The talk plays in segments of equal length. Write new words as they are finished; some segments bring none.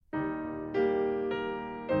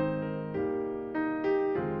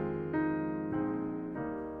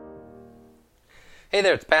Hey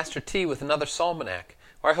there, it's Pastor T with another Psalmanac,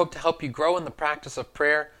 where I hope to help you grow in the practice of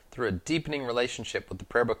prayer through a deepening relationship with the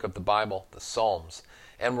prayer book of the Bible, the Psalms.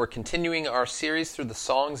 And we're continuing our series through the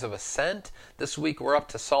Songs of Ascent. This week we're up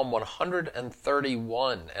to Psalm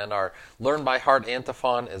 131, and our Learn by Heart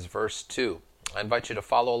antiphon is verse 2. I invite you to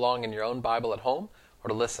follow along in your own Bible at home, or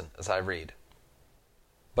to listen as I read.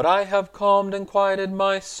 But I have calmed and quieted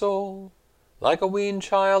my soul, like a weaned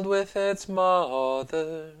child with its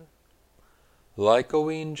mother. Like a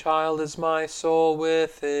weaned child is my soul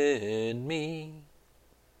within me.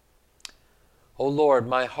 O Lord,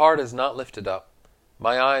 my heart is not lifted up,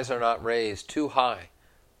 my eyes are not raised too high.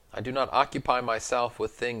 I do not occupy myself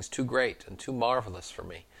with things too great and too marvelous for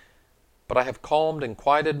me. But I have calmed and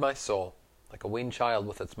quieted my soul, like a weaned child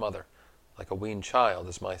with its mother. Like a weaned child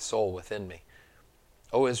is my soul within me.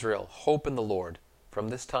 O Israel, hope in the Lord, from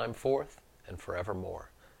this time forth and forevermore.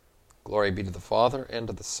 Glory be to the Father, and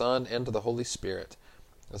to the Son, and to the Holy Spirit,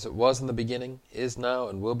 as it was in the beginning, is now,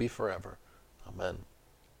 and will be forever. Amen.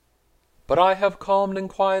 But I have calmed and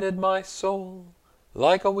quieted my soul,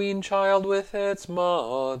 like a weaned child with its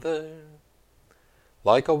mother.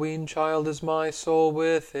 Like a weaned child is my soul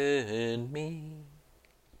within me.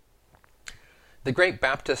 The great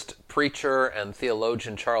Baptist preacher and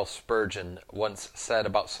theologian Charles Spurgeon once said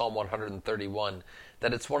about Psalm 131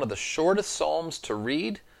 that it's one of the shortest psalms to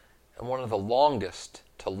read and one of the longest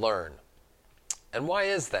to learn. And why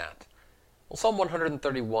is that? Well, Psalm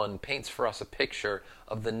 131 paints for us a picture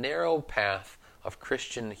of the narrow path of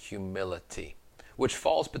Christian humility, which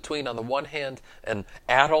falls between, on the one hand, an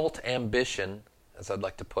adult ambition, as I'd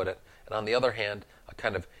like to put it, and on the other hand, a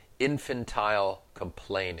kind of infantile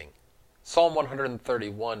complaining. Psalm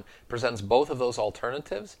 131 presents both of those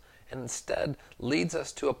alternatives and instead leads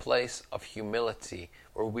us to a place of humility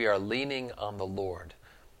where we are leaning on the Lord.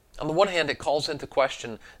 On the one hand, it calls into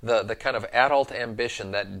question the kind of adult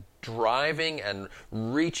ambition, that driving and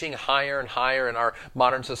reaching higher and higher. In our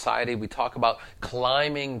modern society, we talk about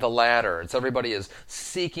climbing the ladder. Everybody is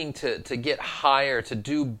seeking to get higher, to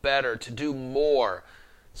do better, to do more.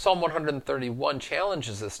 Psalm 131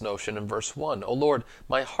 challenges this notion in verse 1. O Lord,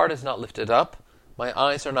 my heart is not lifted up, my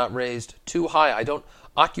eyes are not raised too high. I don't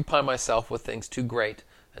occupy myself with things too great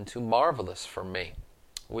and too marvelous for me.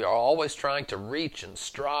 We are always trying to reach and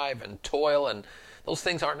strive and toil, and those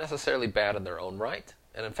things aren't necessarily bad in their own right.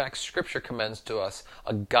 And in fact, Scripture commends to us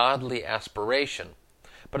a godly aspiration.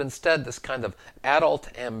 But instead, this kind of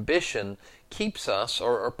adult ambition keeps us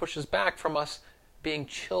or pushes back from us being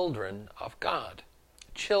children of God.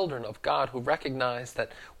 Children of God who recognize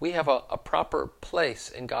that we have a proper place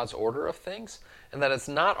in God's order of things, and that it's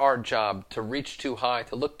not our job to reach too high,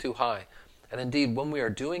 to look too high. And indeed, when we are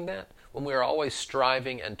doing that, when we are always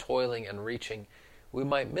striving and toiling and reaching, we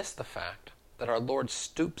might miss the fact that our Lord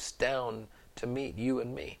stoops down to meet you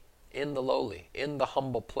and me in the lowly, in the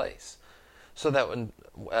humble place. So that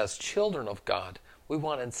as children of God, we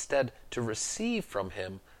want instead to receive from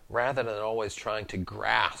Him rather than always trying to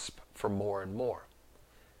grasp for more and more.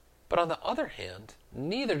 But on the other hand,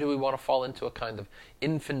 neither do we want to fall into a kind of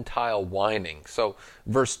infantile whining. So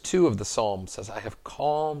verse 2 of the psalm says, I have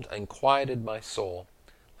calmed and quieted my soul,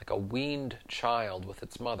 like a weaned child with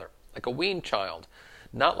its mother. Like a weaned child.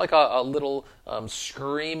 Not like a little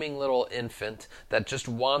screaming little infant that just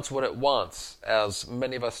wants what it wants. As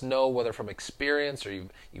many of us know, whether from experience or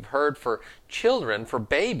you've heard, for children, for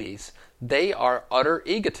babies, they are utter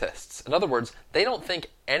egotists. In other words, they don't think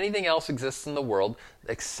anything else exists in the world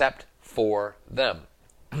except for them.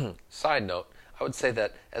 Side note, I would say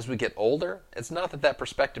that as we get older, it's not that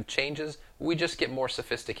perspective changes, we just get more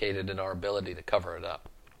sophisticated in our ability to cover it up.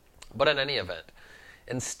 But in any event,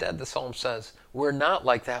 instead the psalm says, we're not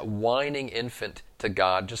like that whining infant to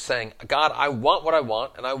God, just saying, God, I want what I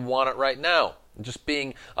want, and I want it right now. Just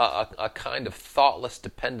being a kind of thoughtless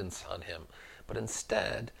dependence on Him. But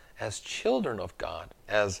instead, as children of God,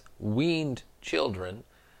 as weaned children,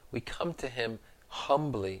 we come to Him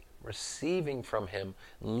humbly, receiving from Him,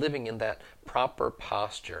 living in that proper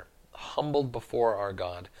posture, humbled before our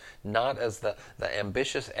God, not as the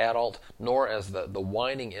ambitious adult, nor as the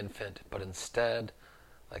whining infant, but instead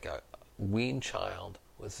like a weaned child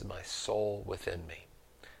with my soul within me.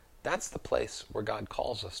 That's the place where God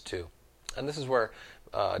calls us to. And this is where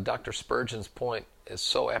Dr. Spurgeon's point is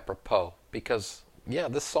so apropos, because,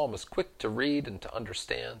 this psalm is quick to read and to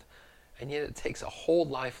understand, and yet it takes a whole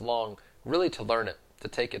life long really to learn it, to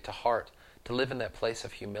take it to heart, to live in that place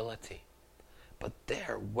of humility. But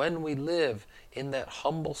there, when we live in that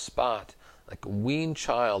humble spot, like a weaned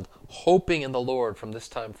child, hoping in the Lord from this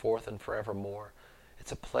time forth and forevermore,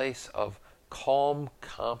 it's a place of calm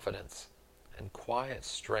confidence and quiet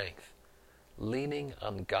strength leaning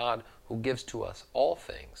on God who gives to us all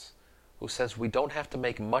things, who says we don't have to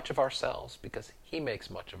make much of ourselves because he makes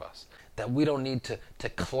much of us, that we don't need to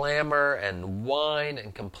clamor and whine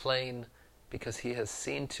and complain because he has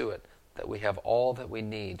seen to it that we have all that we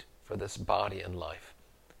need for this body and life.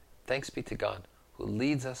 Thanks be to God who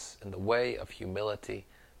leads us in the way of humility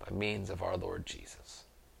by means of our Lord Jesus.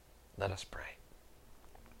 Let us pray.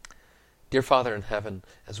 Dear Father in heaven,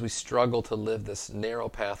 as we struggle to live this narrow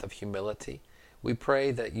path of humility, we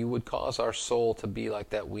pray that you would cause our soul to be like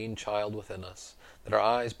that weaned child within us, that our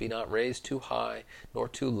eyes be not raised too high nor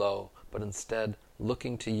too low, but instead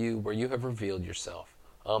looking to you where you have revealed yourself,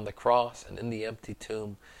 on the cross and in the empty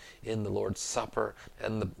tomb, in the Lord's Supper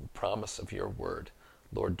and the promise of your word.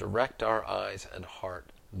 Lord, direct our eyes and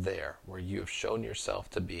heart there where you have shown yourself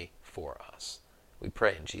to be for us. We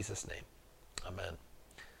pray in Jesus' name. Amen.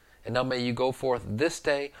 And now may you go forth this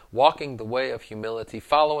day, walking the way of humility,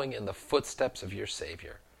 following in the footsteps of your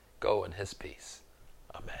Savior. Go in his peace.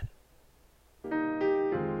 Amen.